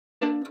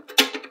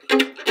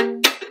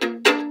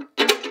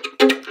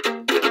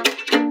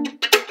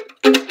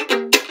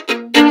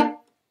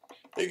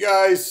Hey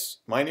guys,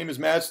 my name is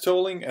Matt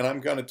Tolling and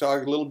I'm going to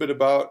talk a little bit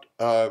about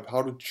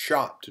how to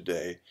chop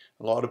today.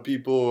 A lot of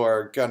people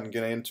are getting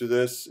into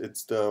this.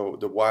 It's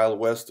the wild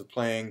west of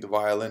playing the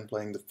violin,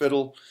 playing the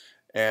fiddle,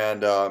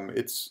 and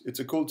it's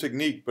a cool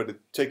technique, but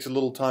it takes a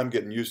little time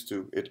getting used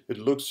to. It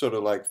looks sort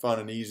of like fun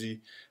and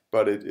easy,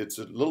 but it's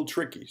a little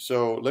tricky.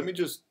 So let me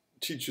just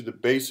teach you the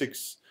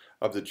basics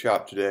of the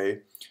chop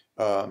today.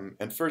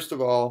 And first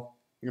of all,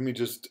 let me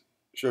just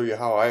show you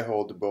how I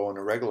hold the bow in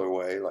a regular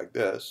way, like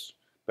this.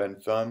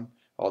 Bend thumb,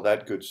 all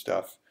that good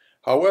stuff.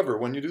 However,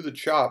 when you do the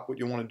chop, what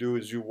you want to do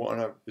is you want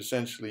to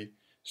essentially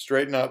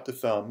straighten out the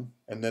thumb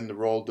and then to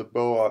roll the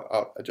bow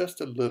out just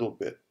a little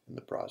bit in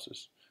the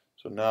process.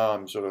 So now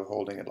I'm sort of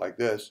holding it like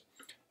this.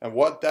 And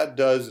what that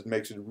does, it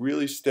makes it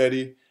really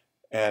steady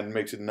and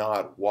makes it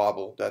not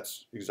wobble.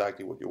 That's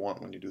exactly what you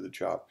want when you do the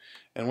chop.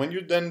 And when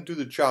you then do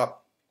the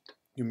chop,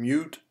 you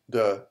mute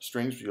the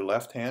strings with your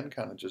left hand,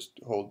 kind of just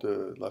hold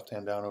the left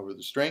hand down over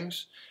the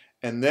strings,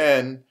 and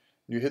then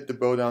you hit the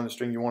bow down the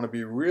string. You want to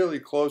be really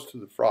close to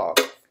the frog,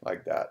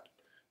 like that.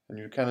 And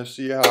you kind of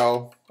see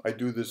how I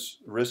do this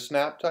wrist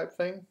snap type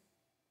thing,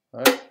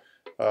 right?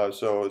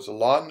 So it's a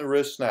lot in the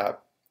wrist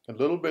snap, a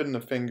little bit in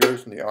the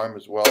fingers and the arm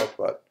as well,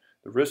 but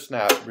the wrist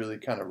snap really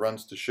kind of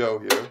runs the show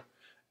here.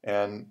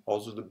 And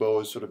also the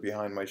bow is sort of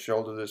behind my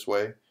shoulder this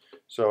way.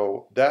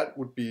 So that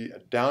would be a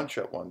down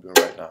chop one I'm doing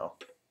right now.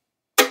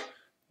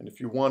 And if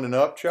you want an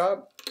up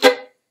chop,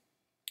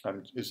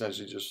 I'm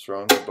essentially just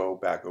throwing the bow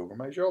back over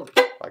my shoulder,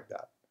 like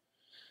that.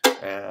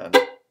 And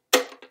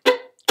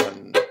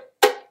kind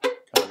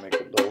of make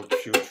a little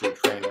choo-choo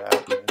train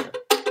happen here.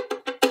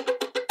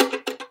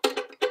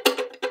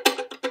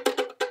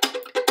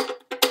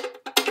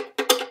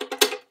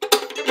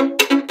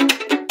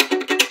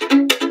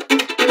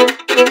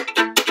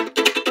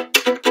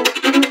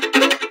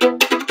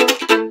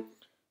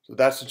 So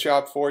that's the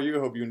chop for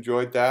you. Hope you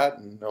enjoyed that,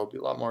 and there'll be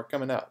a lot more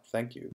coming out. Thank you.